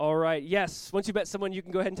right, yes. Once you met someone, you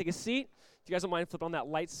can go ahead and take a seat. If you guys don't mind flipping on that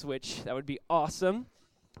light switch, that would be awesome.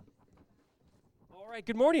 All right,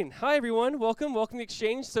 good morning. Hi, everyone. Welcome to the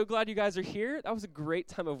Exchange. So glad you guys are here. That was a great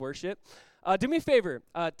time of worship. Do me a favor.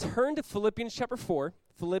 Turn to Philippians chapter 4.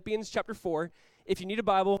 Philippians chapter 4. If you need a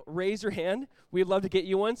Bible, raise your hand. We'd love to get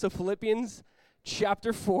you one. So Philippians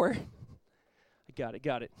chapter 4. I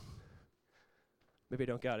got it. Maybe I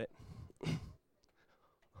don't got it.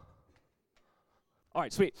 All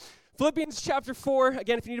right, sweet. Philippians chapter 4.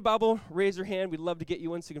 Again, if you need a Bible, raise your hand. We'd love to get you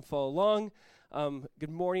one so you can follow along. Good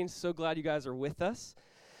morning. So glad you guys are with us.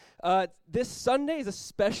 This Sunday is a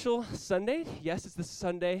special Sunday. Yes, it's the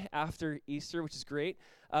Sunday after Easter, which is great.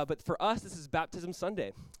 But for us, this is Baptism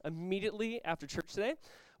Sunday. Immediately after church today,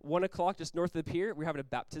 1 o'clock just north of the pier, we're having a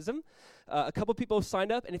baptism. A couple people have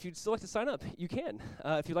signed up, and if you'd still like to sign up, you can.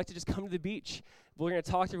 If you'd like to just come to the beach, we're going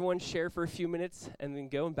to talk to everyone, share for a few minutes, and then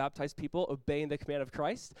go and baptize people, obeying the command of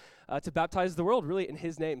Christ, to baptize the world, really, in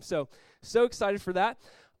his name. So excited for that.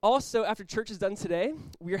 Also, after church is done today,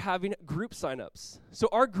 we are having group signups. So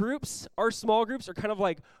our groups, our small groups, are kind of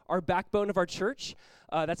like our backbone of our church.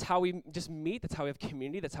 That's how we just meet. That's how we have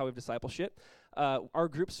community. That's how we have discipleship. Our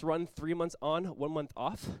groups run 3 months on, 1 month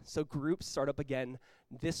off. So groups start up again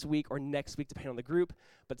this week or next week, depending on the group.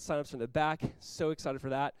 But signups from the back. So excited for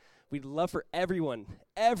that. We'd love for everyone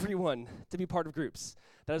to be part of groups.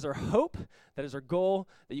 That is our hope. That is our goal,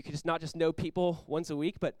 that you can just not just know people once a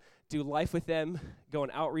week, but do life with them, go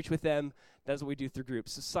on outreach with them. That is what we do through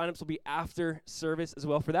groups. So signups will be after service as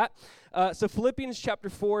well for that. So Philippians chapter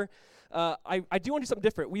 4, I do want to do something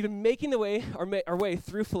different. We've been making our way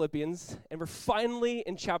through Philippians, and we're finally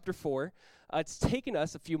in chapter 4. It's taken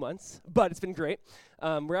us a few months, but it's been great.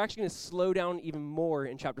 We're actually going to slow down even more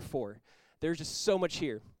in chapter 4. There's just so much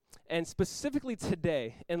here. And specifically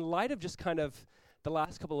today, in light of just kind of the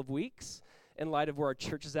last couple of weeks, in light of where our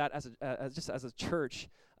church is at as a church,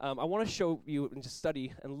 I want to show you and just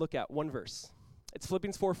study and look at one verse. It's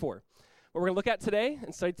Philippians 4:4. What we're going to look at today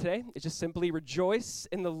and study today is just simply rejoice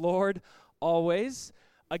in the Lord always.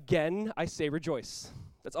 Again, I say rejoice.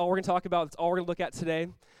 That's all we're going to talk about. That's all we're going to look at today.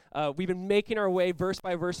 We've been making our way verse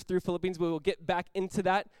by verse through Philippians. We will get back into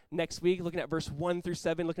that next week, looking at verse 1 through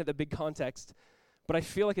 7, looking at the big context. But I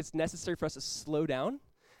feel like it's necessary for us to slow down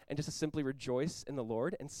and just to simply rejoice in the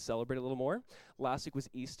Lord and celebrate a little more. Last week was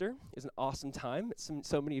Easter. It was an awesome time. Met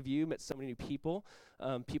so many of you, met so many new people.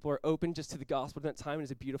 People are open just to the gospel at that time. It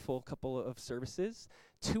was a beautiful couple of services.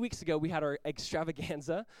 2 weeks ago, we had our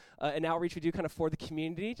extravaganza, an outreach we do kind of for the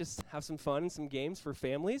community, just have some fun and some games for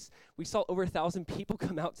families. We saw over 1,000 people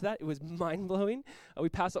come out to that. It was mind-blowing. We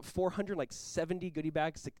passed up 470 goodie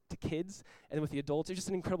bags to kids, and then with the adults, it was just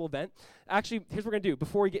an incredible event. Actually, here's what we're going to do.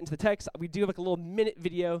 Before we get into the text, we do have like a little minute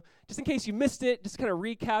video, just in case you missed it, just kind of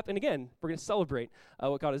recap, and again, we're going to celebrate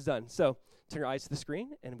what God has done. So turn your eyes to the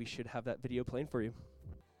screen, and we should have that video playing for you.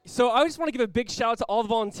 So I just want to give a big shout out to all the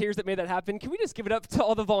volunteers that made that happen. Can we just give it up to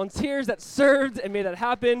all the volunteers that served and made that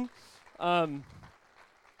happen?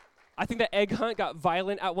 I think that egg hunt got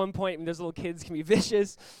violent at one point, and those little kids can be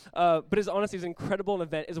vicious. But it was honestly an incredible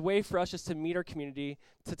event. It's a way for us just to meet our community,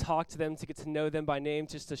 to talk to them, to get to know them by name,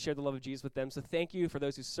 just to share the love of Jesus with them. So thank you for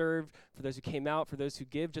those who served, for those who came out, for those who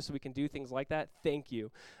give, just so we can do things like that. Thank you.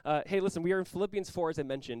 Hey, listen, we are in Philippians 4, as I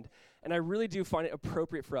mentioned, and I really do find it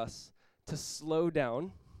appropriate for us to slow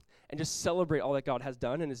down and just celebrate all that God has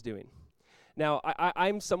done and is doing. Now,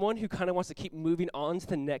 I'm someone who kind of wants to keep moving on to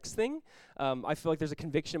the next thing. I feel like there's a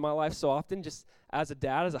conviction in my life so often, just as a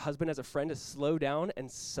dad, as a husband, as a friend, to slow down and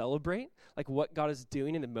celebrate like what God is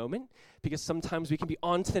doing in the moment, because sometimes we can be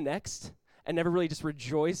on to the next and never really just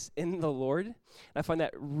rejoice in the Lord. And I find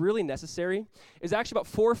that really necessary. It was actually about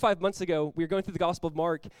 4 or 5 months ago, we were going through the Gospel of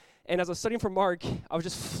Mark, and as I was studying for Mark, I was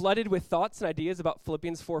just flooded with thoughts and ideas about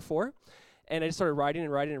Philippians 4:4. And I just started writing,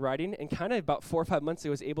 and kind of about 4 or 5 months ago,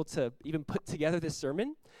 I was able to even put together this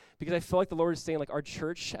sermon, because I feel like the Lord is saying, like, our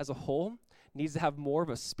church as a whole needs to have more of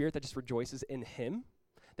a spirit that just rejoices in Him,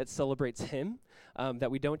 that celebrates Him,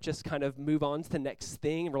 that we don't just kind of move on to the next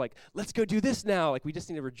thing, and we're like, let's go do this now. Like, we just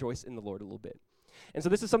need to rejoice in the Lord a little bit. And so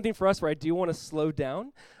this is something for us where I do want to slow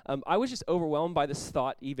down. I was just overwhelmed by this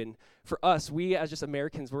thought even. For us, we as just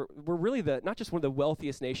Americans, we're really not just one of the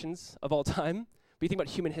wealthiest nations of all time, but you think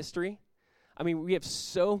about human history. I mean, we have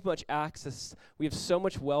so much access, we have so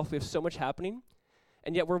much wealth, we have so much happening,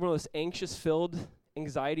 and yet we're one of those anxious-filled,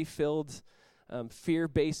 anxiety-filled,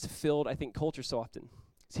 fear-based filled, I think, culture so often.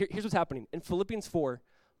 So here's what's happening. In Philippians 4,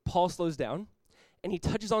 Paul slows down, and he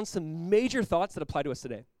touches on some major thoughts that apply to us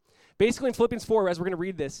today. Basically, in Philippians 4, as we're going to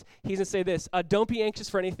read this, he's going to say this: don't be anxious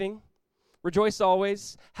for anything, Rejoice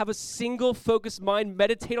always. Have a single focused mind.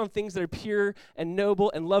 Meditate on things that are pure and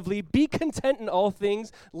noble and lovely. Be content in all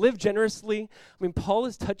things. Live generously. I mean, Paul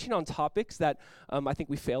is touching on topics that I think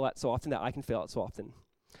we fail at so often, that I can fail at so often.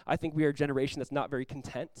 I think we are a generation that's not very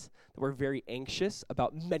content, that we're very anxious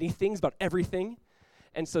about many things, about everything.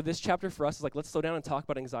 And so this chapter for us is like, let's slow down and talk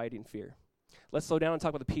about anxiety and fear. Let's slow down and talk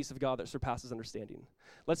about the peace of God that surpasses understanding.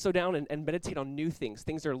 Let's slow down and meditate on new things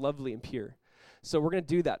that are lovely and pure. So we're going to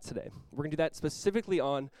do that today. We're going to do that specifically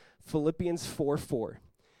on Philippians 4:4.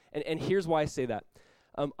 And here's why I say that.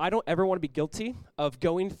 I don't ever want to be guilty of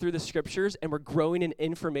going through the scriptures and we're growing in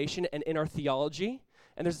information and in our theology.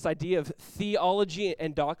 And there's this idea of theology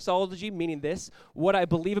and doxology, meaning this: what I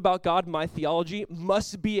believe about God, my theology,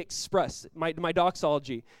 must be expressed. My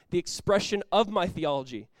doxology, the expression of my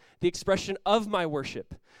theology, the expression of my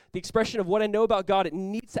worship, the expression of what I know about God, it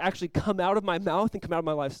needs to actually come out of my mouth and come out of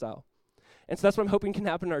my lifestyle. And so that's what I'm hoping can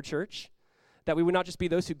happen in our church, that we would not just be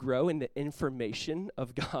those who grow in the information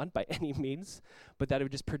of God by any means, but that it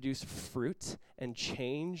would just produce fruit and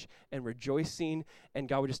change and rejoicing, and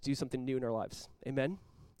God would just do something new in our lives. Amen?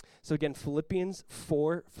 So again, Philippians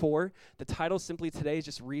 4:4, the title simply today is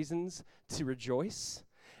just Reasons to Rejoice.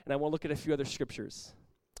 And I want to look at a few other scriptures.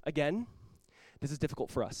 Again, this is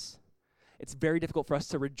difficult for us. It's very difficult for us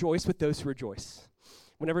to rejoice with those who rejoice.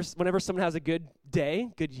 Whenever someone has a good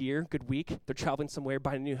day, good year, good week, they're traveling somewhere,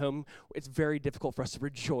 buying a new home, it's very difficult for us to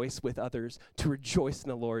rejoice with others, to rejoice in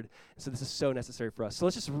the Lord. So this is so necessary for us. So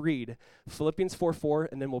let's just read Philippians 4:4,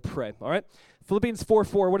 and then we'll pray, all right? Philippians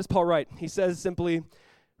 4:4, what does Paul write? He says simply,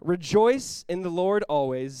 rejoice in the Lord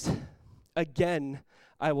always. Again,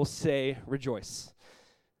 I will say rejoice.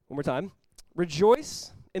 One more time.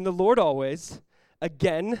 Rejoice in the Lord always.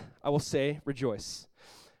 Again, I will say rejoice.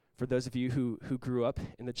 For those of you who grew up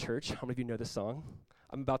in the church, how many of you know this song?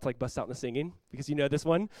 I'm about to bust out in the singing because you know this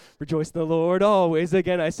one. Rejoice in the Lord always.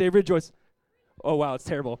 Again, I say rejoice. Oh, wow, it's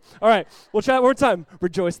terrible. All right, we'll try it one more time.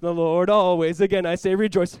 Rejoice in the Lord always. Again, I say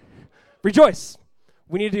rejoice. Rejoice.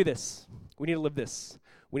 We need to do this. We need to live this.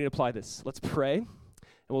 We need to apply this. Let's pray, and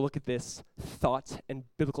we'll look at this thought and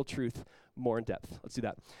biblical truth more in depth. Let's do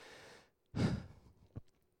that.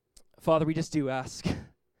 Father, we just do ask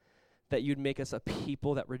that you'd make us a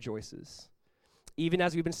people that rejoices. Even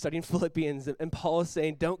as we've been studying Philippians, and Paul is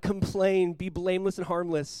saying, don't complain, be blameless and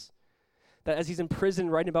harmless. That as he's in prison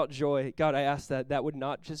writing about joy, God, I ask that that would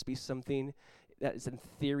not just be something that is in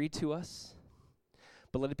theory to us,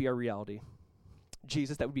 but let it be our reality.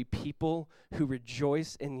 Jesus, that would be people who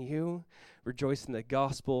rejoice in you, rejoice in the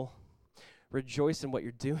gospel, rejoice in what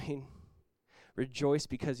you're doing, rejoice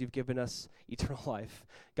because you've given us eternal life.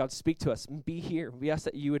 God, speak to us. Be here. We ask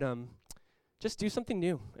that you would just do something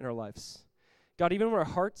new in our lives. God, even when our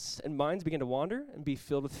hearts and minds begin to wander and be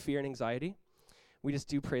filled with fear and anxiety, we just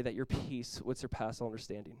do pray that your peace would surpass all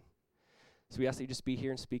understanding. So we ask that you just be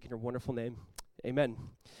here and speak in your wonderful name. Amen.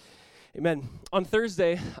 Amen. On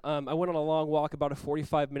Thursday, I went on a long walk, about a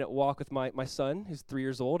 45-minute walk with my son, who's 3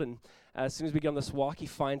 years old, and as soon as we get on this walk, he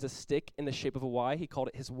finds a stick in the shape of a Y. He called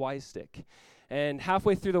it his Y stick. And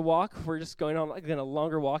halfway through the walk, we're just going on again a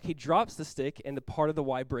longer walk, he drops the stick, and the part of the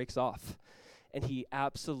Y breaks off. And he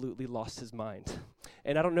absolutely lost his mind.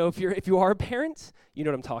 And I don't know if you are a parent, you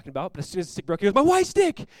know what I'm talking about, but as soon as the stick broke, he goes, my Y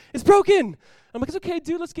stick, it's broken. I'm like, it's okay,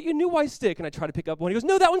 dude, let's get you a new Y stick. And I try to pick up one. He goes,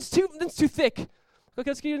 no, that's too thick. Okay,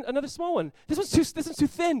 let's get you another small one. This one's too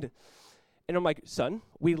thin. And I'm like, son,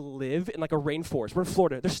 we live in like a rainforest. We're in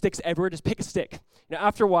Florida. There's sticks everywhere. Just pick a stick. Now,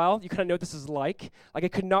 after a while, you kind of know what this is like. Like, I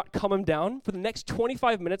could not calm him down. For the next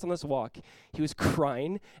 25 minutes on this walk, he was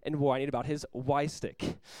crying and whining about his Y stick.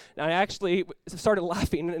 And I actually started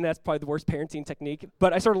laughing, and that's probably the worst parenting technique.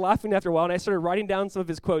 But I started laughing after a while, and I started writing down some of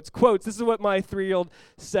his quotes. This is what my 3-year-old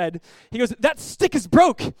said. He goes, that stick is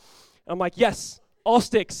broke. And I'm like, yes, all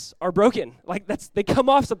sticks are broken. Like, they come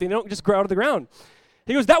off something. They don't just grow out of the ground.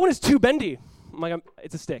 He goes, that one is too bendy. I'm like,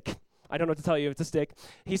 it's a stick. I don't know what to tell you. It's a stick.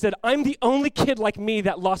 He said, I'm the only kid like me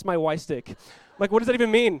that lost my Y stick. I'm like, what does that even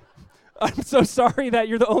mean? I'm so sorry that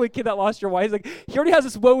you're the only kid that lost your Y stick. He already has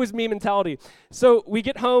this woe is me mentality. So we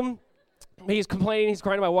get home. He's complaining, he's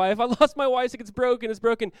crying to my wife, I lost my Y stick, it's broken. She's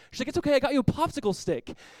like, it's okay, I got you a popsicle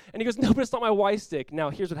stick. And he goes, no, but it's not my Y stick. Now,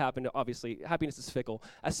 here's what happened, obviously. Happiness is fickle.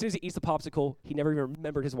 As soon as he eats the popsicle, he never even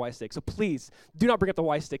remembered his Y stick. So please, do not bring up the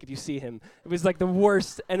Y stick if you see him. It was like the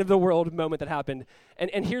worst end of the world moment that happened.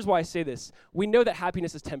 And here's why I say this. We know that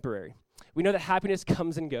happiness is temporary. We know that happiness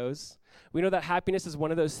comes and goes. We know that happiness is one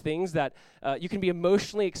of those things that you can be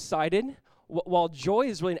emotionally excited, while joy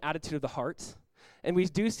is really an attitude of the heart. And we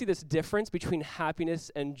do see this difference between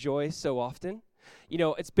happiness and joy so often. You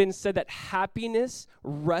know, it's been said that happiness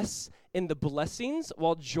rests in the blessings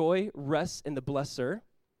while joy rests in the blesser.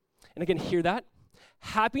 And again, hear that?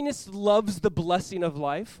 Happiness loves the blessing of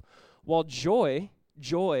life while joy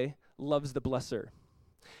loves the blesser.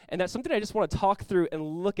 And that's something I just want to talk through and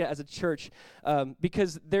look at as a church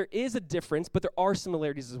because there is a difference, but there are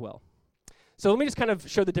similarities as well. So let me just kind of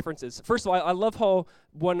show the differences. First of all, I love how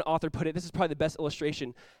one author put it. This is probably the best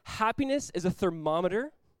illustration. Happiness is a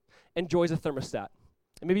thermometer and joy is a thermostat.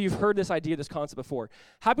 And maybe you've heard this idea, this concept before.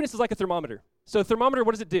 Happiness is like a thermometer. So a thermometer,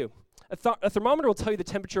 what does it do? A thermometer will tell you the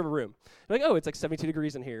temperature of a room. You're like, oh, it's like 72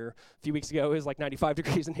 degrees in here. A few weeks ago, it was like 95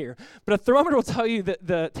 degrees in here. But a thermometer will tell you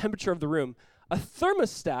the temperature of the room. A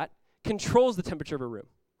thermostat controls the temperature of a room.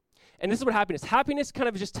 And this is what happiness kind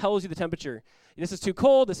of just tells you the temperature. This is too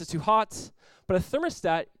cold, this is too hot. But a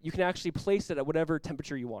thermostat, you can actually place it at whatever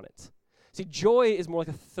temperature you want it. See, joy is more like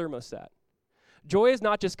a thermostat. Joy is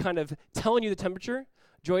not just kind of telling you the temperature.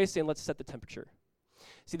 Joy is saying, let's set the temperature.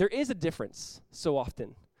 See, there is a difference so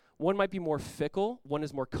often. One might be more fickle, one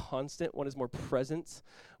is more constant, one is more present,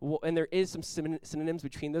 and there is some synonyms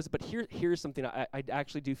between those, but here's something I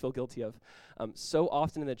actually do feel guilty of. So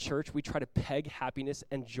often in the church, we try to peg happiness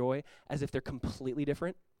and joy as if they're completely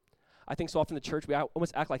different. I think so often in the church, we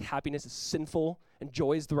almost act like happiness is sinful and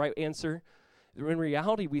joy is the right answer. In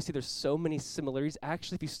reality, we see there's so many similarities.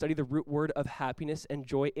 Actually, if you study the root word of happiness and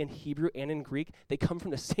joy in Hebrew and in Greek, they come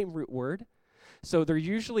from the same root word. So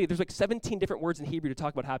there's like 17 different words in Hebrew to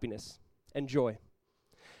talk about happiness and joy.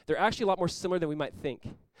 They're actually a lot more similar than we might think.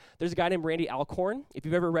 There's a guy named Randy Alcorn. If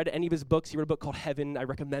you've ever read any of his books, he wrote a book called Heaven. I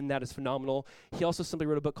recommend that. It's phenomenal. He also simply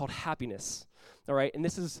wrote a book called Happiness. All right, and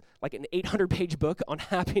this is like an 800-page book on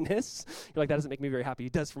happiness. You're like, that doesn't make me very happy.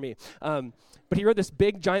 It does for me. But he wrote this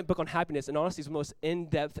big, giant book on happiness, and honestly, it's the most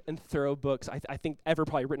in-depth and thorough books I think ever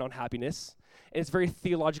probably written on happiness. And it's very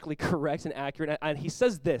theologically correct and accurate. And he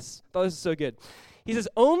says this. I thought this is so good. He says,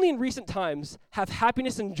 only in recent times have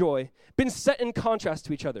happiness and joy been set in contrast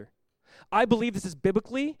to each other. I believe this is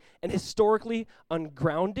biblically and historically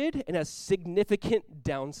ungrounded and has significant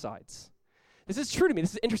downsides. This is true to me.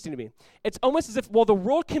 This is interesting to me. It's almost as if, well, the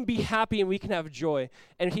world can be happy and we can have joy.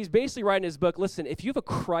 And he's basically writing in his book, listen, if you have a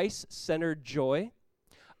Christ-centered joy,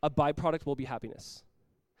 a byproduct will be happiness.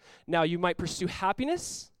 Now, you might pursue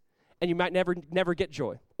happiness, and you might never get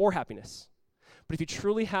joy or happiness. But if you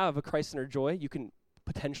truly have a Christ-centered joy, you can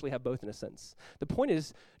potentially have both in a sense. The point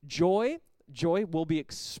is, joy will be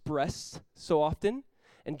expressed so often,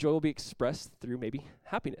 and joy will be expressed through maybe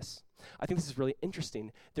happiness. I think this is really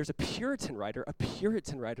interesting. There's a Puritan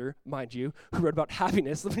writer, mind you, who wrote about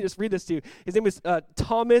happiness. Let me just read this to you. His name was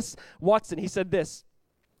Thomas Watson. He said this.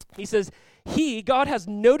 He says, God has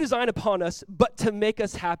no design upon us but to make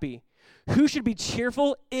us happy. Who should be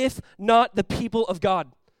cheerful if not the people of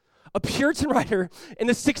God? A Puritan writer in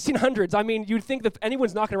the 1600s. I mean, you'd think that if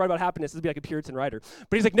anyone's not going to write about happiness, it'd be like a Puritan writer.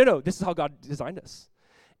 But he's like, no, this is how God designed us.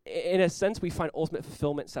 In a sense, we find ultimate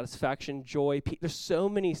fulfillment, satisfaction, joy. There's so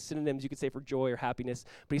many synonyms you could say for joy or happiness,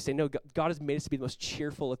 but he's saying, no, God has made us to be the most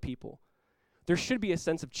cheerful of people. There should be a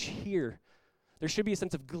sense of cheer. There should be a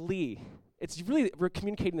sense of glee. We're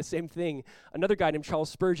communicating the same thing. Another guy named Charles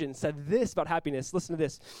Spurgeon said this about happiness. Listen to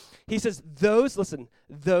this. He says, those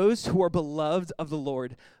who are beloved of the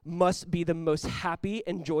Lord must be the most happy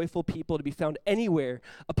and joyful people to be found anywhere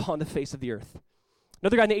upon the face of the earth.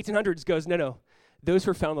 Another guy in the 1800s goes, no. Those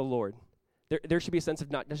who are found in the Lord, there should be a sense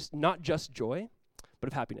of not just joy, but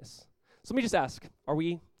of happiness. So let me just ask, are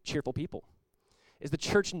we cheerful people? Is the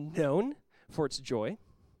church known for its joy?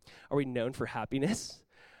 Are we known for happiness?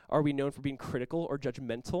 Are we known for being critical or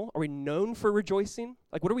judgmental? Are we known for rejoicing?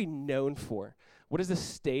 Like, what are we known for? What is the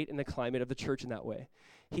state and the climate of the church in that way?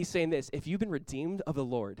 He's saying this, if you've been redeemed of the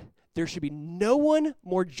Lord, there should be no one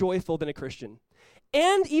more joyful than a Christian.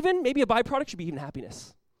 And even maybe a byproduct should be even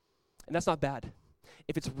happiness. And that's not bad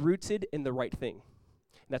if it's rooted in the right thing,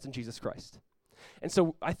 and that's in Jesus Christ. And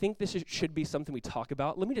so I think this should be something we talk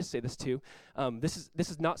about. Let me just say this too. This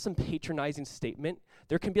is not some patronizing statement.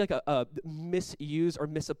 There can be like a misuse or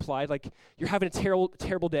misapplied, like you're having a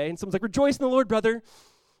terrible day, and someone's like, rejoice in the Lord, brother. And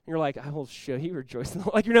you're like, I will show you rejoice in the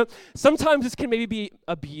Lord. Like, sometimes this can maybe be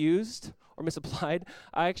abused or misapplied.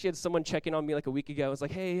 I actually had someone check in on me like a week ago. I was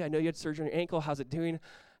like, hey, I know you had surgery on your ankle. How's it doing?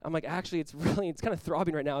 I'm like, actually, it's kind of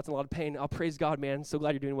throbbing right now. It's in a lot of pain. I'll praise God, man. So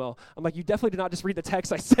glad you're doing well. I'm like, you definitely did not just read the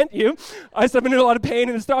text I sent you. I said I'm in a lot of pain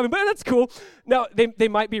and it's throbbing, but that's cool. Now, they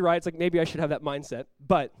might be right. It's like maybe I should have that mindset.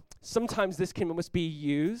 But sometimes this can almost be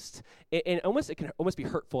used, and it can almost be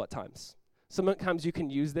hurtful at times. Sometimes you can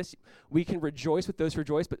use this. We can rejoice with those who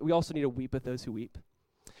rejoice, but we also need to weep with those who weep.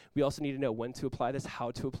 We also need to know when to apply this, how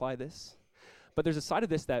to apply this. But there's a side of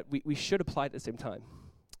this that we should apply at the same time.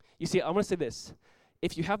 You see, I want to say this.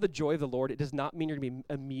 If you have the joy of the Lord, it does not mean you're going to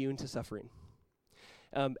be immune to suffering.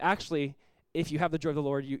 Actually, if you have the joy of the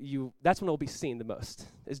Lord, that's when it will be seen the most,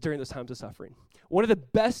 is during those times of suffering. One of the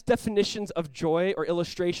best definitions of joy, or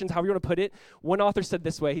illustrations, however you want to put it, one author said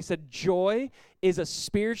this way. He said, joy is a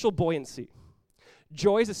spiritual buoyancy.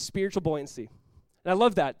 Joy is a spiritual buoyancy. And I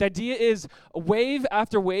love that. The idea is a wave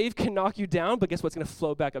after wave can knock you down, but guess what's going to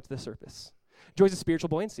flow back up to the surface? Joy is a spiritual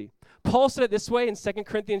buoyancy. Paul said it this way in 2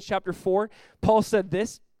 Corinthians chapter 4. Paul said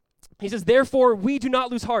this. He says, therefore, we do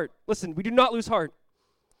not lose heart. Listen, we do not lose heart.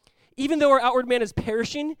 Even though our outward man is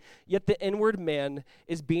perishing, yet the inward man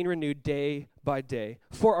is being renewed day by day.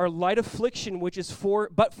 For our light affliction, which is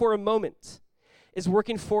but for a moment, is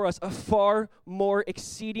working for us a far more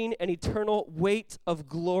exceeding and eternal weight of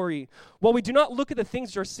glory. While we do not look at the things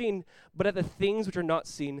which are seen, but at the things which are not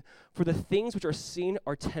seen. For the things which are seen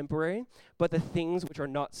are temporary, but the things which are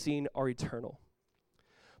not seen are eternal.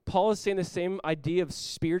 Paul is saying the same idea of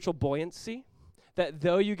spiritual buoyancy, that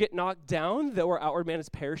though you get knocked down, though our outward man is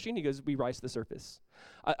perishing, he goes, we rise to the surface.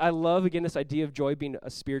 I love, again, this idea of joy being a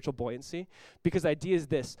spiritual buoyancy, because the idea is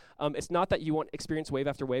this. It's not that you won't experience wave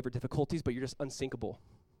after wave or difficulties, but you're just unsinkable.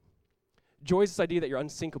 Joy is this idea that you're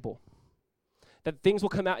unsinkable, that things will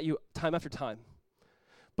come at you time after time.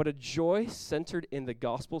 But a joy centered in the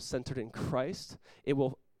gospel, centered in Christ, it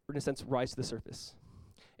will, in a sense, rise to the surface.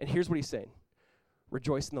 And here's what he's saying.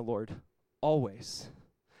 Rejoice in the Lord always.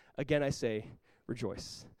 Again, I say,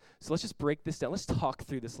 rejoice. So let's just break this down. Let's talk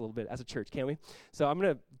through this a little bit as a church, can we? So I'm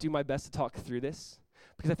going to do my best to talk through this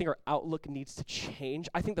because I think our outlook needs to change.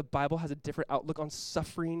 I think the Bible has a different outlook on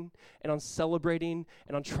suffering and on celebrating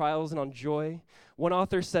and on trials and on joy. One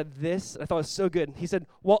author said this, and I thought it was so good. He said,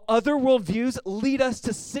 while other worldviews lead us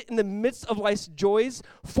to sit in the midst of life's joys,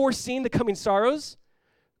 foreseeing the coming sorrows,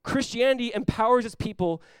 Christianity empowers its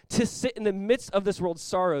people to sit in the midst of this world's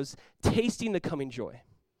sorrows, tasting the coming joy.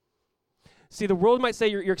 See, the world might say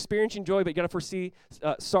you're experiencing joy, but you got to foresee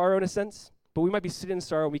sorrow in a sense. But we might be sitting in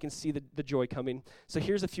sorrow, and we can see the joy coming. So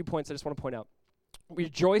here's a few points I just want to point out.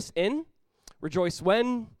 Rejoice in, rejoice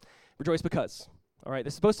when, rejoice because. All right,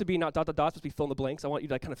 this is supposed to be not ... It's supposed to be fill in the blanks. I want you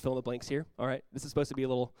to kind of fill in the blanks here. All right, this is supposed to be a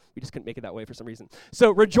little, we just couldn't make it that way for some reason.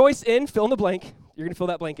 So rejoice in, fill in the blank. You're going to fill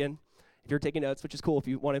that blank in if you're taking notes, which is cool if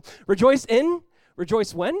you want to. Rejoice in,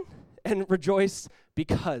 rejoice when, and rejoice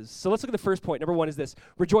because. So let's look at the first point. Number one is this.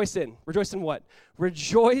 Rejoice in. Rejoice in what?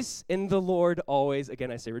 Rejoice in the Lord always.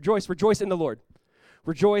 Again, I say rejoice. Rejoice in the Lord.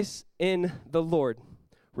 Rejoice in the Lord.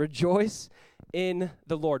 Rejoice in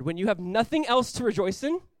the Lord. When you have nothing else to rejoice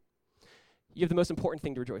in, you have the most important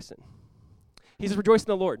thing to rejoice in. He says rejoice in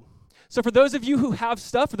the Lord. So for those of you who have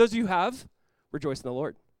stuff, for those of you who have, rejoice in the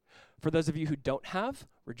Lord. For those of you who don't have,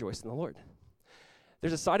 rejoice in the Lord.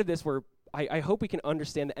 There's a side of this where I hope we can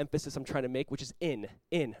understand the emphasis I'm trying to make, which is in.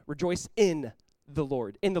 Rejoice in the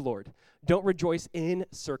Lord. Don't rejoice in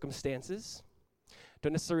circumstances.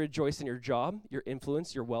 Don't necessarily rejoice in your job, your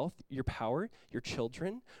influence, your wealth, your power, your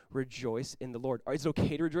children. Rejoice in the Lord. Is it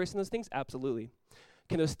okay to rejoice in those things? Absolutely.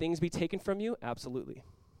 Can those things be taken from you? Absolutely.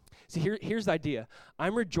 See, here's the idea.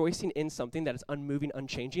 I'm rejoicing in something that is unmoving,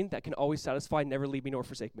 unchanging, that can always satisfy, never leave me nor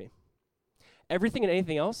forsake me. Everything and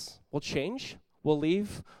anything else will change. We'll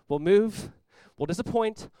leave, we'll move, we'll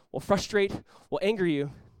disappoint, we'll frustrate, we'll anger you.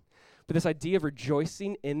 But this idea of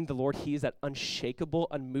rejoicing in the Lord, he is that unshakable,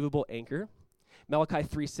 unmovable anchor. Malachi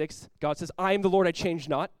 3:6, God says, I am the Lord, I change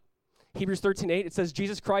not. Hebrews 13:8, it says,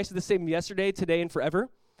 Jesus Christ is the same yesterday, today, and forever.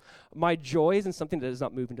 My joy is in something that does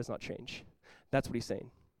not move and does not change. That's what he's saying.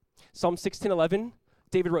 Psalm 16:11,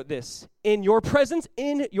 David wrote this, in your presence,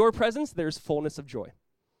 there's fullness of joy.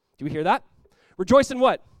 Do we hear that? Rejoice in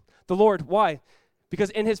what? The Lord. Why?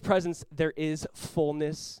 Because in his presence, there is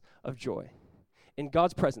fullness of joy. In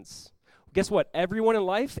God's presence. Guess what? Everyone in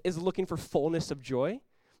life is looking for fullness of joy,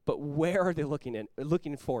 but where are they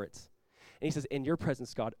looking for it? And he says, in your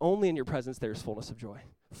presence, God, only in your presence, there is fullness of joy.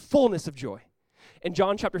 Fullness of joy. In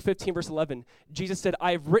John chapter 15, verse 11, Jesus said,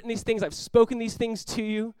 I have written these things, I've spoken these things to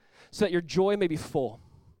you, so that your joy may be full.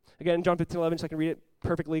 Again, in John 15:11, so I can read it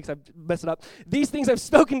perfectly because I've messed it up. These things I've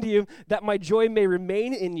spoken to you, that my joy may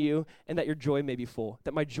remain in you, and that your joy may be full.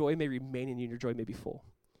 That my joy may remain in you, and your joy may be full.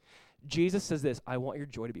 Jesus says this, I want your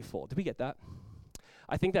joy to be full. Did we get that?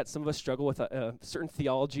 I think that some of us struggle with a certain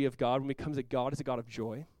theology of God when it comes to God as a God of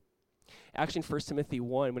joy. Actually, in 1 Timothy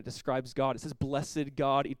 1, when it describes God, it says, blessed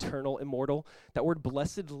God, eternal, immortal. That word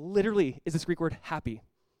blessed literally is this Greek word happy.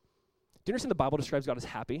 Do you understand the Bible describes God as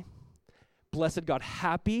happy? Blessed God,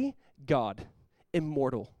 happy God,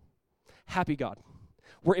 immortal, happy God.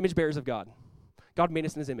 We're image bearers of God. God made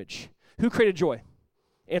us in his image. Who created joy?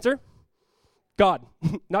 Answer? God,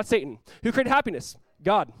 not Satan. Who created happiness?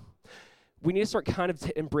 God. We need to start kind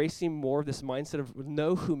of embracing more of this mindset of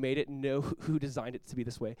know who made it, know who designed it to be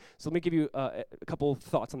this way. So let me give you a couple of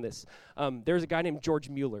thoughts on this. There's a guy named George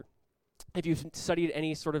Mueller. If you've studied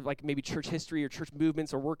any sort of like maybe church history or church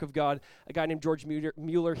movements or work of God, a guy named George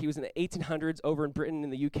Mueller, he was in the 1800s over in Britain in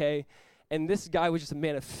the UK. And this guy was just a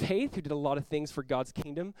man of faith who did a lot of things for God's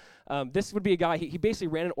kingdom. This would be a guy, he basically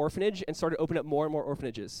ran an orphanage and started opening up more and more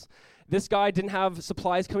orphanages. This guy didn't have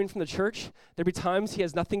supplies coming from the church. There'd be times he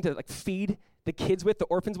has nothing to like feed the kids with, the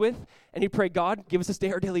orphans with, and he'd pray, God, give us this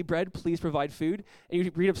day our daily bread, please provide food. And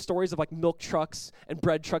you'd read up stories of like milk trucks and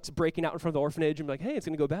bread trucks breaking out in front of the orphanage and be like, hey, it's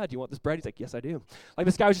going to go bad. Do you want this bread? He's like, yes, I do. Like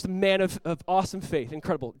this guy was just a man of awesome faith,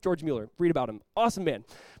 incredible. George Mueller, read about him, awesome man.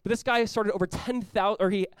 But this guy started over 10,000, or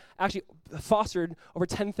he actually fostered over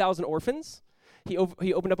 10,000 orphans. He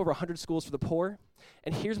opened up over 100 schools for the poor.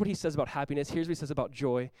 And here's what he says about happiness. Here's what he says about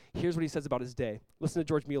joy. Here's what he says about his day. Listen to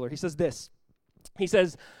George Mueller. He says this. He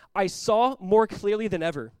says, I saw more clearly than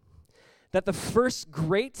ever that the first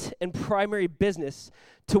great and primary business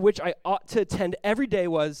to which I ought to attend every day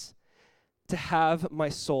was to have my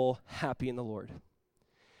soul happy in the Lord.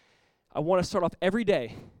 I want to start off every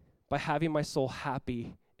day by having my soul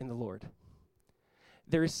happy in the Lord.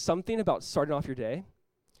 There is something about starting off your day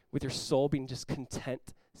with your soul being just content,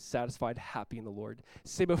 satisfied, happy in the Lord.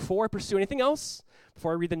 Say, before I pursue anything else,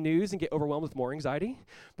 before I read the news and get overwhelmed with more anxiety,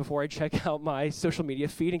 before I check out my social media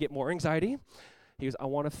feed and get more anxiety, he goes, I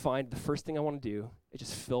want to find the first thing I want to do is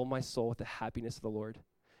just fill my soul with the happiness of the Lord.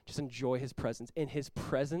 Just enjoy his presence. In his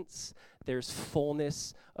presence, there's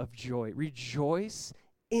fullness of joy. Rejoice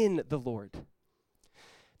in the Lord.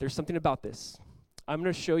 There's something about this. I'm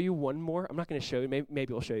going to show you one more. I'm not going to show you.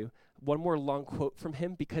 Maybe I'll show you one more long quote from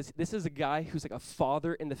him, because this is a guy who's like a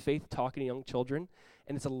father in the faith talking to young children,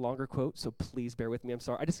 and it's a longer quote, so please bear with me. I'm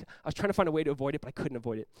sorry. I was trying to find a way to avoid it, but I couldn't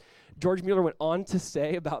avoid it. George Mueller went on to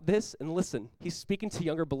say about this, and listen, he's speaking to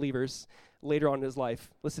younger believers later on in his life.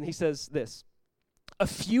 Listen, he says this, a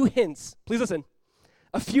few hints, please listen,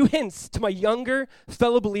 a few hints to my younger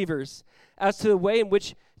fellow believers as to the way in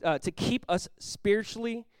which to keep us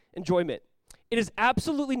spiritually enjoyment. It is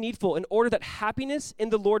absolutely needful, in order that happiness in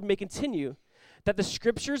the Lord may continue, that the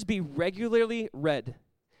scriptures be regularly read.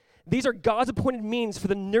 These are God's appointed means for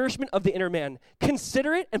the nourishment of the inner man.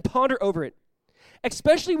 Consider it and ponder over it.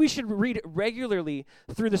 Especially we should read regularly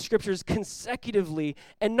through the scriptures consecutively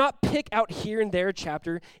and not pick out here and there a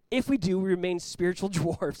chapter. If we do, we remain spiritual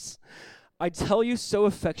dwarfs. I tell you so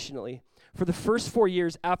affectionately, for the first 4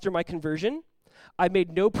 years after my conversion, I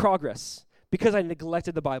made no progress because I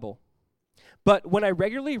neglected the Bible. But when I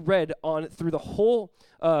regularly read on through the whole,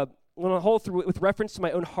 with reference to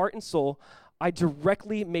my own heart and soul, I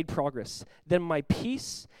directly made progress. Then my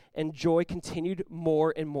peace and joy continued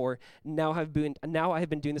more and more. Now I have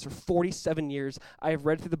been doing this for 47 years. I have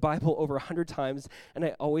read through the Bible over 100 times, and I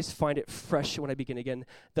always find it fresh when I begin again.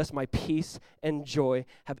 Thus my peace and joy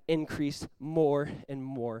have increased more and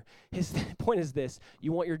more. His point is this: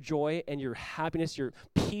 you want your joy and your happiness, your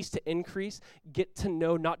peace to increase, get to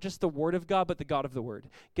know not just the Word of God, but the God of the Word.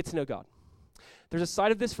 Get to know God. There's a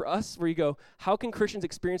side of this for us where you go, how can Christians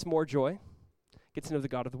experience more joy? Get to know the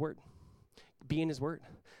God of the Word. Be in his Word.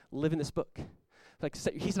 Live in this book. Like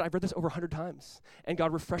he said, I've read this over 100 times, and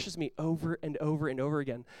God refreshes me over and over and over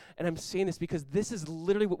again. And I'm saying this because this is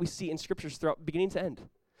literally what we see in scriptures throughout beginning to end. Do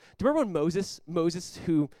you remember when Moses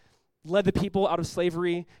who led the people out of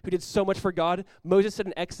slavery, who did so much for God, Moses said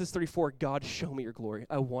in Exodus 34, God, show me your glory.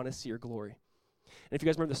 I want to see your glory. And if you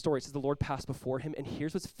guys remember the story, it says the Lord passed before him, and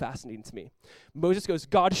here's what's fascinating to me. Moses goes,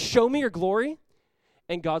 God, show me your glory.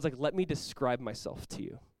 And God's like, let me describe myself to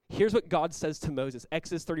you. Here's what God says to Moses,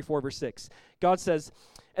 Exodus 34, verse 6. God says,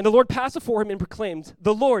 and the Lord passed before him and proclaimed,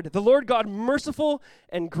 the Lord God, merciful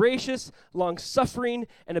and gracious, long-suffering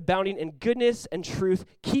and abounding in goodness and truth,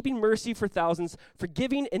 keeping mercy for thousands,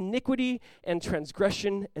 forgiving iniquity and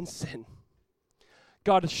transgression and sin.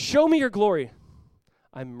 God, show me your glory.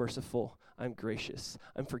 I'm merciful. I'm gracious.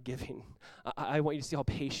 I'm forgiving. I want you to see how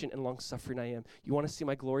patient and long-suffering I am. You want to see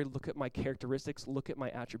my glory? Look at my characteristics. Look at my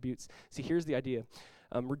attributes. See, here's the idea.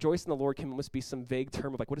 Rejoice in the Lord can almost be some vague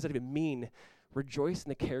term of like, what does that even mean? Rejoice in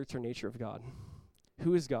the character and nature of God.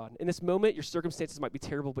 Who is God? In this moment, your circumstances might be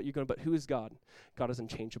terrible, but but who is God? God is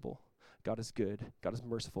unchangeable. God is good. God is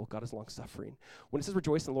merciful. God is long-suffering. When it says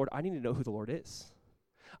rejoice in the Lord, I need to know who the Lord is.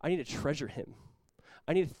 I need to treasure him.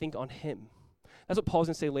 I need to think on him. That's what Paul's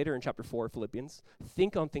going to say later in chapter 4 of Philippians.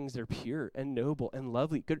 Think on things that are pure and noble and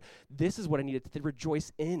lovely. Good. This is what I needed to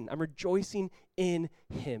rejoice in. I'm rejoicing in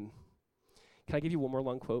him. Can I give you one more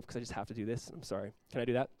long quote? Because I just have to do this. I'm sorry. Can I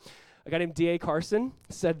do that? A guy named D.A. Carson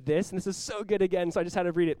said this, and this is so good again, so I just had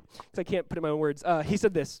to read it because I can't put it in my own words. He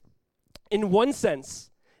said this, in one sense,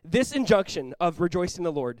 this injunction of rejoicing in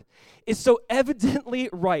the Lord is so evidently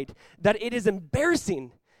right that it is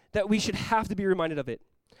embarrassing that we should have to be reminded of it.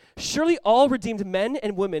 Surely all redeemed men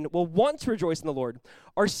and women will want to rejoice in the Lord.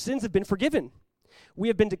 Our sins have been forgiven. We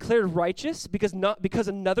have been declared righteous because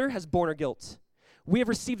another has borne our guilt. We have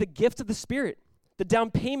received the gift of the Spirit, the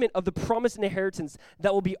down payment of the promised inheritance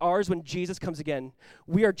that will be ours when Jesus comes again.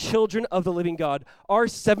 We are children of the living God. Our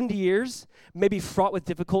 70 years may be fraught with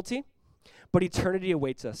difficulty, but eternity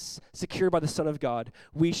awaits us, secured by the Son of God.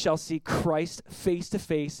 We shall see Christ face to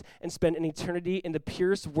face and spend an eternity in the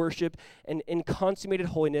purest worship and in consummated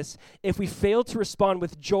holiness. If we fail to respond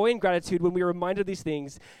with joy and gratitude when we are reminded of these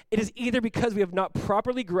things, it is either because we have not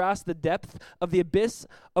properly grasped the depth of the abyss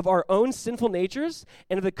of our own sinful natures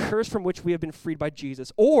and of the curse from which we have been freed by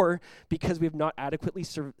Jesus, or because we have not adequately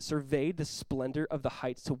surveyed the splendor of the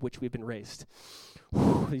heights to which we have been raised.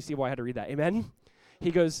 You see why I had to read that? Amen?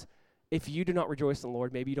 He goes, if you do not rejoice in the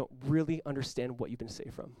Lord, maybe you don't really understand what you've been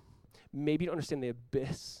saved from. Maybe you don't understand the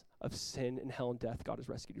abyss of sin and hell and death God has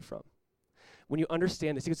rescued you from. When you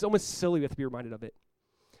understand this, it's almost silly we have to be reminded of it.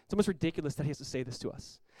 It's almost ridiculous that he has to say this to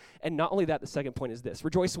us. And not only that, the second point is this.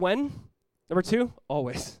 Rejoice when? Number 2,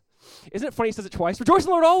 always. Isn't it funny he says it twice? Rejoice in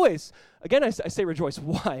the Lord always. Again, I say rejoice.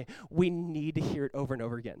 Why? We need to hear it over and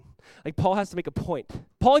over again. Like Paul has to make a point.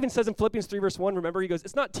 Paul even says in Philippians 3 verse 1, remember, he goes,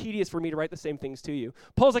 it's not tedious for me to write the same things to you.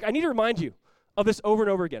 Paul's like, I need to remind you of this over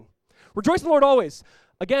and over again. Rejoice in the Lord always.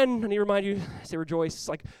 Again, I need to remind you, I say rejoice.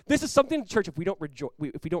 Like this is something, church, if we don't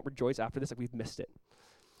rejoice after this, like we've missed it.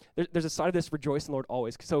 There's a side of this, rejoice in the Lord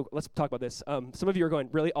always. So let's talk about this. Some of you are going,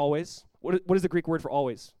 really, always? What is the Greek word for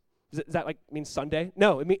always? Does that like mean Sunday?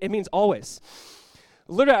 No, it means always.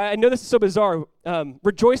 Literally, I know this is so bizarre.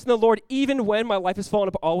 Rejoice in the Lord even when my life is falling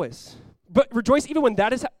apart, always. But rejoice even when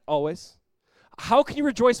that is always. How can you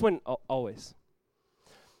rejoice when always?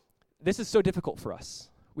 This is so difficult for us.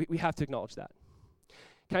 We have to acknowledge that.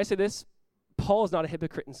 Can I say this? Paul is not a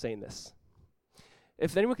hypocrite in saying this.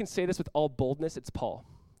 If anyone can say this with all boldness, it's Paul.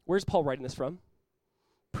 Where's Paul writing this from?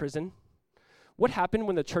 Prison. What happened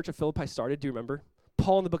when the church of Philippi started? Do you remember?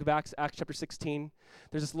 Paul in the book of Acts chapter 16,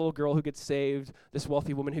 there's this little girl who gets saved, this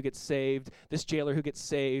wealthy woman who gets saved, this jailer who gets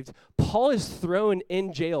saved. Paul is thrown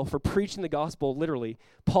in jail for preaching the gospel, literally.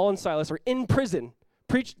 Paul and Silas are in prison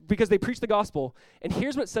because they preach the gospel. And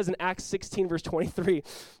here's what it says in Acts 16, verse 23.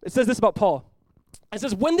 It says this about Paul. It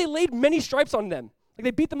says, when they laid many stripes on them, like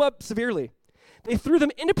they beat them up severely, they threw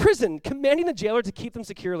them into prison, commanding the jailer to keep them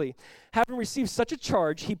securely. Having received such a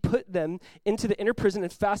charge, he put them into the inner prison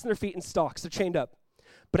and fastened their feet in stocks. They're chained up.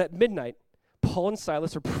 But at midnight, Paul and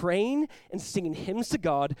Silas are praying and singing hymns to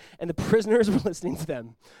God, and the prisoners were listening to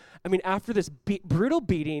them. I mean, after this brutal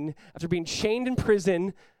beating, after being chained in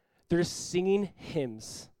prison, they're just singing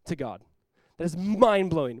hymns to God. That is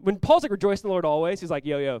mind-blowing. When Paul's like, rejoice in the Lord always, he's like,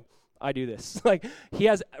 yo, I do this. Like, he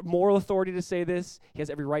has moral authority to say this. He has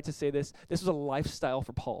every right to say this. This was a lifestyle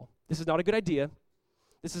for Paul. This is not a good idea.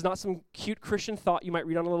 This is not some cute Christian thought you might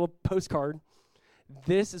read on a little postcard.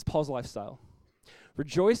 This is Paul's lifestyle.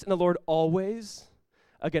 Rejoice in the Lord always.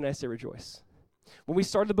 Again, I say rejoice. When we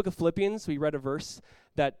started the book of Philippians, we read a verse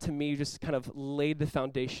that to me just kind of laid the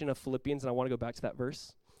foundation of Philippians, and I want to go back to that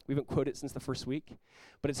verse. We haven't quoted it since the first week,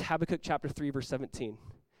 but it's Habakkuk chapter 3, verse 17.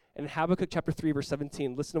 And in Habakkuk chapter 3, verse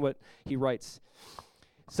 17, listen to what he writes.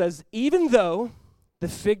 It says, even though the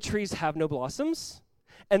fig trees have no blossoms,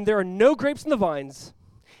 and there are no grapes in the vines,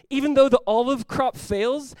 even though the olive crop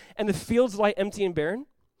fails, and the fields lie empty and barren,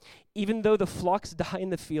 even though the flocks die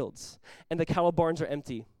in the fields, and the cattle barns are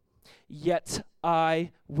empty, yet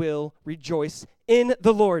I will rejoice in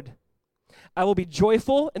the Lord. I will be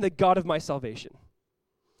joyful in the God of my salvation.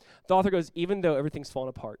 The author goes, even though everything's fallen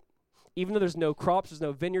apart, even though there's no crops, there's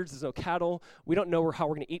no vineyards, there's no cattle, we don't know how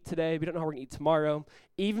we're going to eat today, we don't know how we're going to eat tomorrow,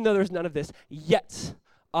 even though there's none of this, yet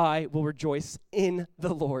I will rejoice in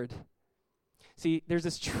the Lord. See, there's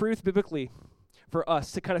this truth biblically for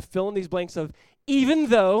us to kind of fill in these blanks of, even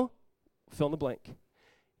though, fill in the blank,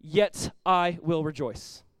 yet I will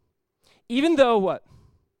rejoice. Even though what?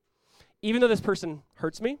 Even though this person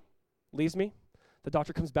hurts me, leaves me, the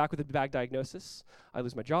doctor comes back with a bad diagnosis, I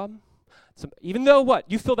lose my job. Even though what?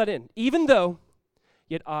 You fill that in. Even though,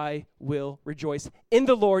 yet I will rejoice in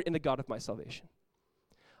the Lord, in the God of my salvation.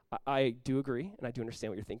 I do agree, and I do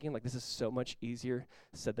understand what you're thinking. Like, this is so much easier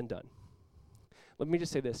said than done. Let me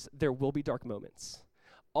just say this. There will be dark moments.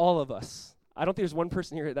 All of us. I don't think there's one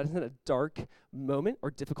person here that isn't a dark moment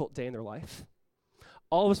or difficult day in their life.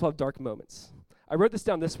 All of us will have dark moments. I wrote this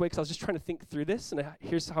down this way because I was just trying to think through this, and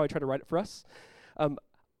here's how I try to write it for us.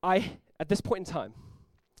 At this point in time,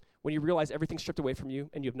 when you realize everything's stripped away from you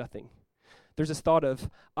and you have nothing, there's this thought of,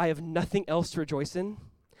 I have nothing else to rejoice in,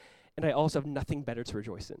 and I also have nothing better to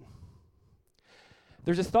rejoice in.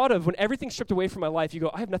 There's this thought of when everything's stripped away from my life, you go,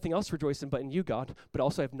 I have nothing else to rejoice in but in you, God, but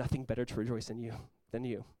also I have nothing better to rejoice in you than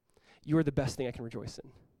you. You are the best thing I can rejoice in.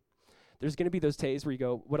 There's going to be those days where you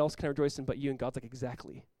go, what else can I rejoice in but you? And God's like,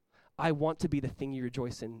 exactly. I want to be the thing you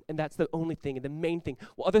rejoice in, and that's the only thing and the main thing.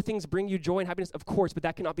 Well, other things bring you joy and happiness, of course, but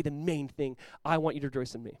that cannot be the main thing. I want you to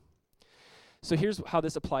rejoice in me. So here's how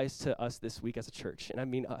this applies to us this week as a church, and I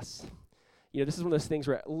mean us. This is one of those things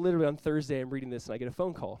where literally on Thursday I'm reading this and I get a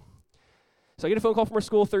phone call. So I get a phone call from our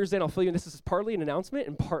school Thursday, and I'll fill you in. This is partly an announcement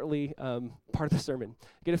and partly part of the sermon.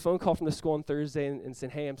 I get a phone call from the school on Thursday and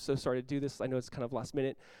saying, hey, I'm so sorry to do this. I know it's kind of last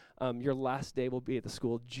minute. Your last day will be at the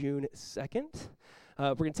school June 2nd.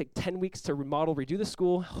 We're going to take 10 weeks to remodel, redo the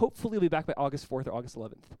school. Hopefully we'll be back by August 4th or August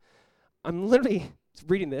 11th. I'm literally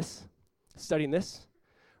reading this, studying this,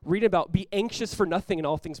 reading about be anxious for nothing in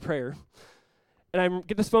all things prayer. And I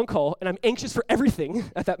get this phone call, and I'm anxious for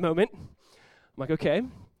everything at that moment. I'm like, okay.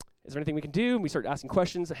 Is there anything we can do? And we start asking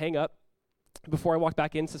questions. I hang up. Before I walk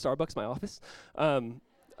back into Starbucks, my office, I'm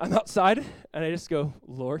outside, and I just go,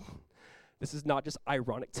 Lord, this is not just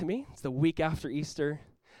ironic to me. It's the week after Easter.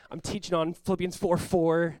 I'm teaching on Philippians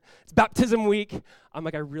 4:4. It's baptism week. I'm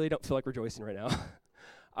like, I really don't feel like rejoicing right now.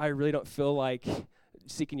 I really don't feel like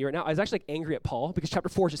seeking you right now. I was actually angry at Paul because chapter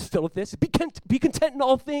 4 is just filled with this. Be content in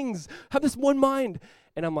all things. Have this one mind.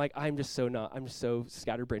 And I'm like, I'm just so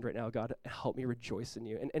scatterbrained right now. God, help me rejoice in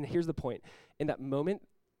you. And here's the point. In that moment,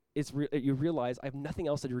 you realize I have nothing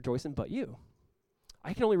else to rejoice in but you.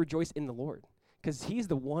 I can only rejoice in the Lord because he's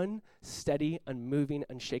the one steady, unmoving,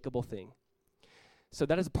 unshakable thing. So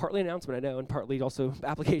that is partly an announcement, I know, and partly also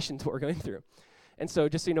application to what we're going through. And so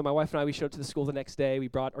just so you know, my wife and I, we showed up to the school the next day. We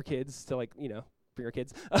brought our kids to bring our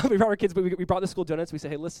kids. We brought our kids, but we brought the school donuts. We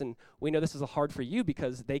said, hey, listen, we know this is hard for you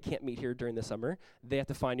because they can't meet here during the summer. They have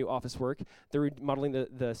to find new office work. They're remodeling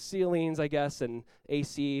the ceilings, I guess, and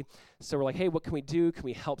AC. So we're like, hey, what can we do? Can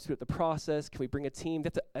we help speed up the process? Can we bring a team? They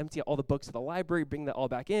have to empty out all the books at the library, bring that all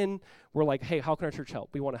back in. We're like, hey, how can our church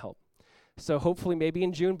help? We want to help. So hopefully maybe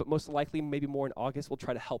in June, but most likely maybe more in August, we'll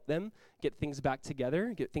try to help them get things back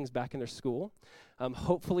together, get things back in their school.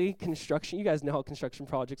 Hopefully construction, you guys know how construction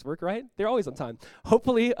projects work, right? They're always on time.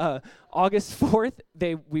 Hopefully August 4th,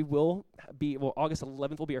 August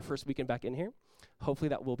 11th will be our first weekend back in here. Hopefully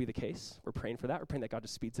that will be the case. We're praying for that. We're praying that God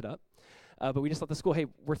just speeds it up. But we just let the school, hey,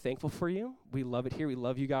 we're thankful for you. We love it here. We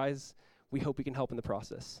love you guys. We hope we can help in the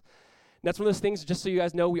process. And that's one of those things, just so you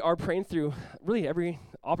guys know, we are praying through really every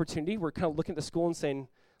opportunity. We're kind of looking at the school and saying,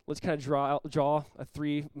 let's kind of draw a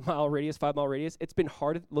 3-mile radius, 5-mile radius. It's been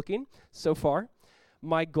hard looking so far.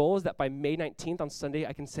 My goal is that by May 19th on Sunday,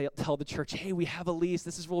 I can tell the church, hey, we have a lease.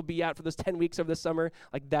 This is where we'll be at for those 10 weeks over the summer.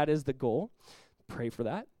 Like, that is the goal. Pray for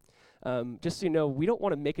that. Just so you know, we don't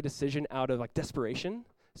want to make a decision out of desperation.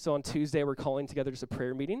 So on Tuesday, we're calling together just a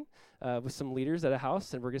prayer meeting with some leaders at a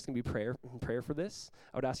house, and we're just going to be prayer for this.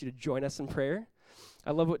 I would ask you to join us in prayer.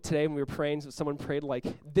 I love what today when we were praying, someone prayed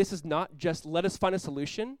this is not just let us find a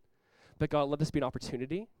solution, but God, let this be an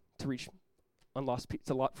opportunity to reach lost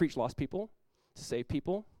people, to save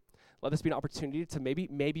people. Let this be an opportunity to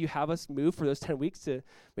maybe you have us move for those 10 weeks to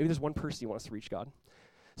maybe there's one person you want us to reach, God.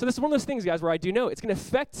 So this is one of those things, guys, where I do know it's going to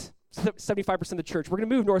affect 75% of the church. We're going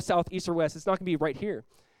to move north, south, east, or west. It's not going to be right here.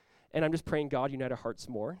 And I'm just praying, God, unite our hearts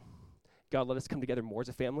more. God, let us come together more as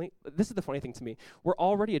a family. This is the funny thing to me. We're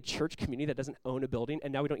already a church community that doesn't own a building,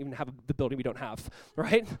 and now we don't even have the building we don't have,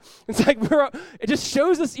 right? It's like it just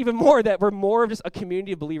shows us even more that we're more of just a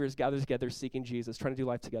community of believers gathered together seeking Jesus, trying to do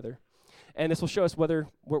life together. And this will show us whether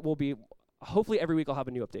we'll be, hopefully every week I'll have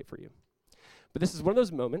a new update for you. But this is one of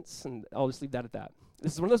those moments, and I'll just leave that at that.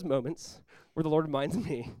 This is one of those moments where the Lord reminds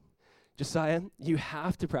me, Josiah, you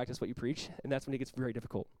have to practice what you preach, and that's when it gets very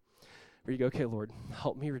difficult. Where you go, okay, Lord,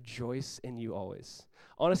 help me rejoice in you always.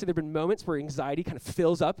 Honestly, there have been moments where anxiety kind of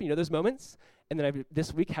fills up, those moments, and then I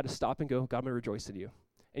this week had to stop and go, God, I'm going to rejoice in you.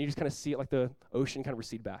 And you just kind of see it like the ocean kind of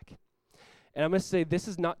recede back. And I'm going to say this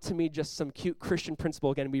is not to me just some cute Christian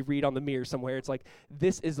principle, again, we read on the mirror somewhere. It's like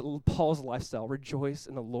this is Paul's lifestyle. Rejoice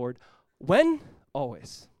in the Lord. When?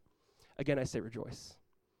 Always. Again, I say rejoice.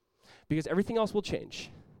 Because everything else will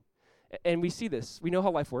change. And we see this. We know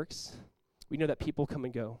how life works. We know that people come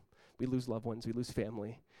and go. We lose loved ones. We lose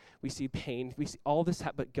family. We see pain. We see all this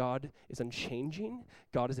happen, but God is unchanging.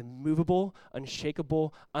 God is immovable,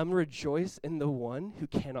 unshakable. I'm going to rejoice in the one who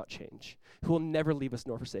cannot change, who will never leave us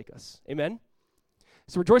nor forsake us. Amen?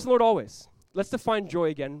 So rejoice in the Lord always. Let's define joy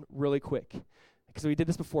again really quick. Because we did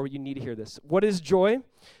this before, but you need to hear this. What is joy?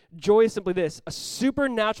 Joy is simply this: a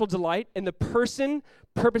supernatural delight in the person,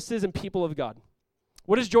 purposes, and people of God.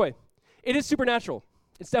 What is joy? It is supernatural.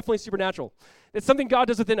 It's definitely supernatural. It's something God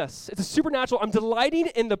does within us. It's a supernatural. I'm delighting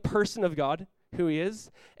in the person of God, who he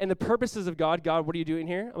is, and the purposes of God. God, what are you doing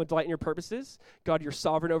here? I'm going to delight in your purposes. God, you're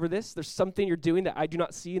sovereign over this. There's something you're doing that I do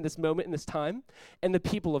not see in this moment, in this time. And the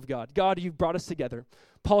people of God. God, you've brought us together.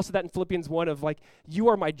 Paul said that in Philippians 1 of like, you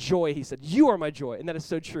are my joy. He said, you are my joy. And that is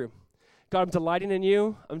so true. God, I'm delighting in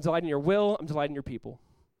you. I'm delighting in your will. I'm delighting in your people.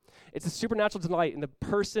 It's a supernatural delight in the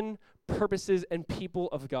person, purposes, and people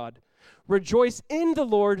of God. Rejoice in the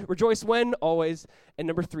Lord. Rejoice when? Always. And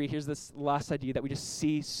number 3, here's this last idea that we just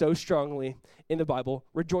see so strongly in the Bible.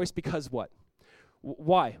 Rejoice because what?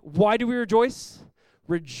 Why? Why do we rejoice?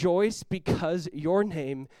 Rejoice because your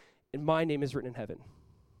name and my name is written in heaven.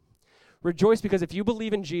 Rejoice because if you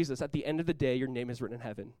believe in Jesus, at the end of the day, your name is written in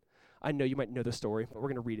heaven. I know you might know the story, but we're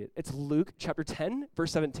going to read it. It's Luke chapter 10,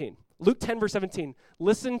 verse 17. Luke 10, verse 17.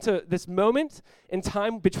 Listen to this moment in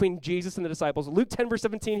time between Jesus and the disciples. Luke 10, verse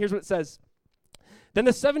 17, here's what it says. Then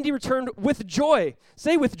the 70 returned with joy.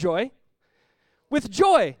 Say with joy. With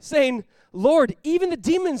joy, saying, Lord, even the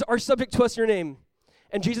demons are subject to us in your name.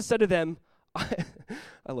 And Jesus said to them,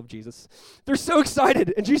 I love Jesus. They're so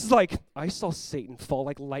excited. And Jesus is like, I saw Satan fall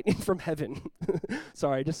like lightning from heaven.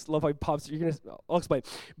 Sorry, I just love how he pops. I'll explain.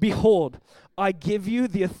 Behold, I give you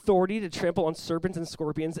the authority to trample on serpents and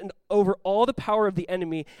scorpions and over all the power of the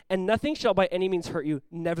enemy, and nothing shall by any means hurt you.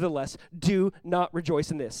 Nevertheless, do not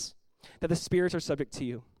rejoice in this, that the spirits are subject to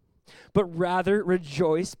you, but rather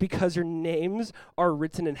rejoice because your names are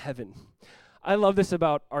written in heaven. I love this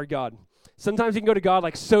about our God. Sometimes you can go to God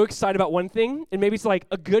like so excited about one thing, and maybe it's like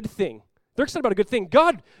a good thing. They're excited about a good thing.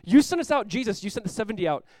 God, you sent us out. Jesus, you sent the 70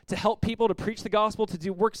 out to help people, to preach the gospel, to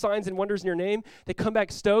do work signs and wonders in your name. They come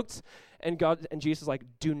back stoked, and God and Jesus is like,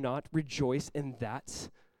 do not rejoice in that.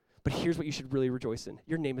 But here's what you should really rejoice in.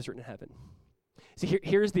 Your name is written in heaven. See,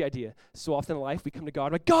 here's the idea. So often in life, we come to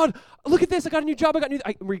God like, God, look at this. I got a new job.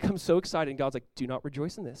 We become so excited, and God's like, do not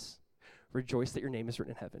rejoice in this. Rejoice that your name is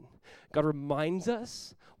written in heaven. God reminds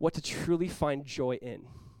us what to truly find joy in.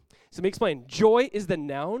 So let me explain. Joy is the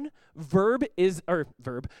noun.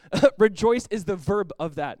 Rejoice is the verb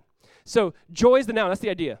of that. So joy is the noun. That's the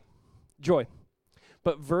idea. Joy.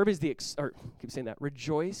 But verb is keep saying that.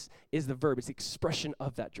 Rejoice is the verb. It's the expression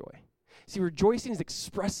of that joy. See, rejoicing is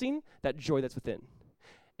expressing that joy that's within.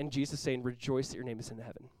 And Jesus is saying, rejoice that your name is in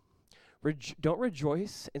heaven. Don't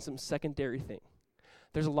rejoice in some secondary thing.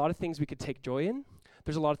 There's a lot of things we could take joy in.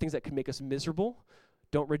 There's a lot of things that could make us miserable.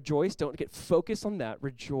 Don't rejoice. Don't get focused on that.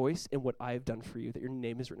 Rejoice in what I have done for you, that your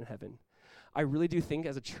name is written in heaven. I really do think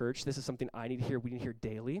as a church, this is something I need to hear, we need to hear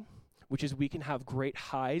daily, which is we can have great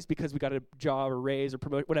highs because we got a job or raise or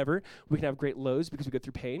promote, whatever. We can have great lows because we go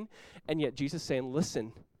through pain. And yet Jesus is saying,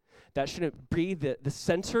 listen, that shouldn't be the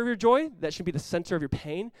center of your joy. That shouldn't be the center of your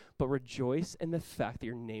pain, but rejoice in the fact that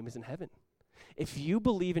your name is in heaven. If you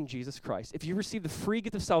believe in Jesus Christ, if you receive the free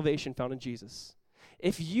gift of salvation found in Jesus,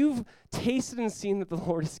 if you've tasted and seen that the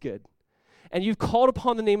Lord is good, and you've called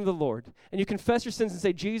upon the name of the Lord, and you confess your sins and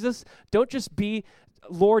say, Jesus, don't just be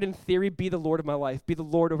Lord in theory, be the Lord of my life, be the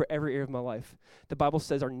Lord over every area of my life. The Bible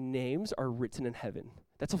says our names are written in heaven.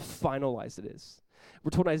 That's how finalized it is.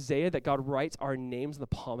 We're told in Isaiah that God writes our names in the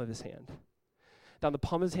palm of his hand. Now, in the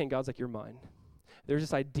palm of his hand, God's like, you're mine. There's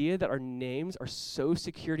this idea that our names are so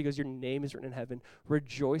secure. He goes, your name is written in heaven.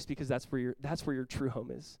 Rejoice because that's where your true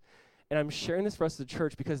home is. And I'm sharing this for us as a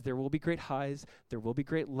church because there will be great highs, there will be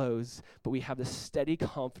great lows, but we have this steady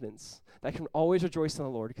confidence that I can always rejoice in the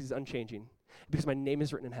Lord because he's unchanging, because my name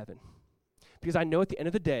is written in heaven. Because I know at the end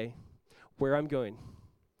of the day where I'm going.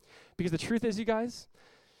 Because the truth is, you guys,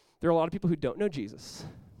 there are a lot of people who don't know Jesus.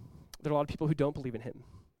 There are a lot of people who don't believe in him.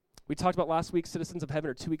 We talked about last week's Citizens of Heaven,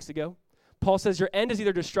 or 2 weeks ago. Paul says your end is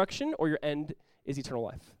either destruction or your end is eternal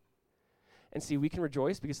life. And see, we can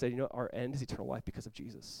rejoice because our end is eternal life because of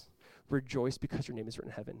Jesus. Rejoice because your name is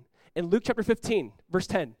written in heaven. In Luke chapter 15, verse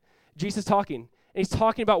 10, Jesus is talking, and he's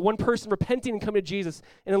talking about one person repenting and coming to Jesus.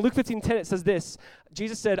 And in Luke 15:10, it says this.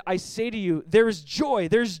 Jesus said, I say to you, there's joy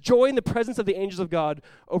in the presence of the angels of God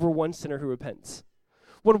over one sinner who repents.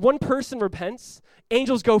 When one person repents,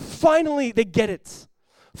 angels go, finally, they get it.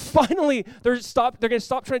 Finally, they're going to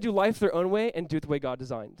stop trying to do life their own way and do it the way God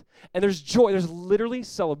designed. And there's joy. There's literally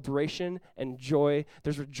celebration and joy.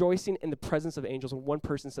 There's rejoicing in the presence of angels when one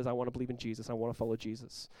person says, I want to believe in Jesus. I want to follow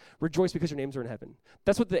Jesus. Rejoice because your names are in heaven.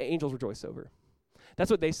 That's what the angels rejoice over. That's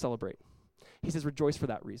what they celebrate. He says, rejoice for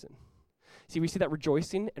that reason. See, we see that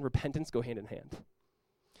rejoicing and repentance go hand in hand.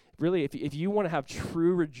 Really, if you want to have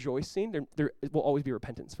true rejoicing, there will always be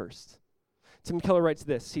repentance first. Tim Keller writes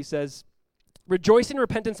this. He says, rejoicing and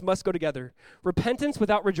repentance must go together. Repentance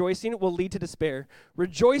without rejoicing will lead to despair.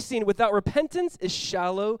 Rejoicing without repentance is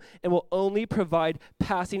shallow and will only provide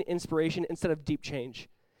passing inspiration instead of deep change.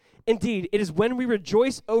 Indeed, it is when we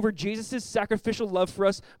rejoice over Jesus' sacrificial love for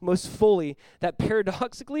us most fully that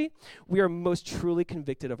paradoxically, we are most truly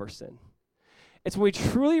convicted of our sin. It's when we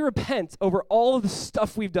truly repent over all of the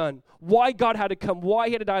stuff we've done, why God had to come, why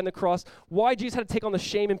he had to die on the cross, why Jesus had to take on the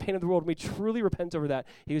shame and pain of the world. When we truly repent over that,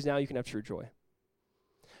 he goes, now you can have true joy.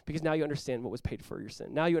 Because now you understand what was paid for your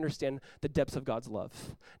sin. Now you understand the depths of God's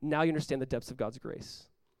love. Now you understand the depths of God's grace.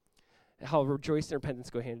 How rejoicing and repentance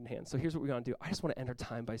go hand in hand. So here's what we want to do. I just want to end our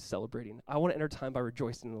time by celebrating. I want to end our time by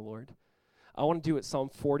rejoicing in the Lord. I want to do what Psalm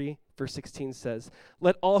 40, verse 16 says.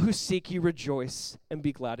 Let all who seek you rejoice and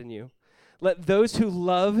be glad in you. Let those who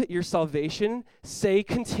love your salvation say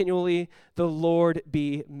continually, the Lord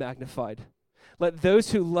be magnified. Let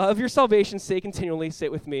those who love your salvation say continually, say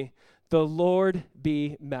it with me, the Lord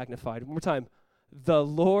be magnified. One more time. The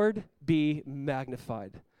Lord be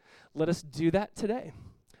magnified. Let us do that today.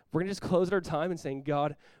 We're going to just close our time and saying,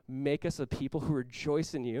 God, make us a people who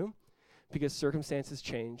rejoice in you because circumstances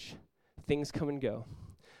change, things come and go,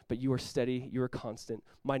 but you are steady, you are constant.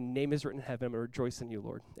 My name is written in heaven. I'm going to rejoice in you,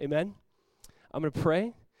 Lord. Amen? I'm going to pray,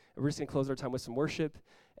 and we're just going to close our time with some worship,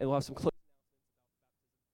 and we'll have some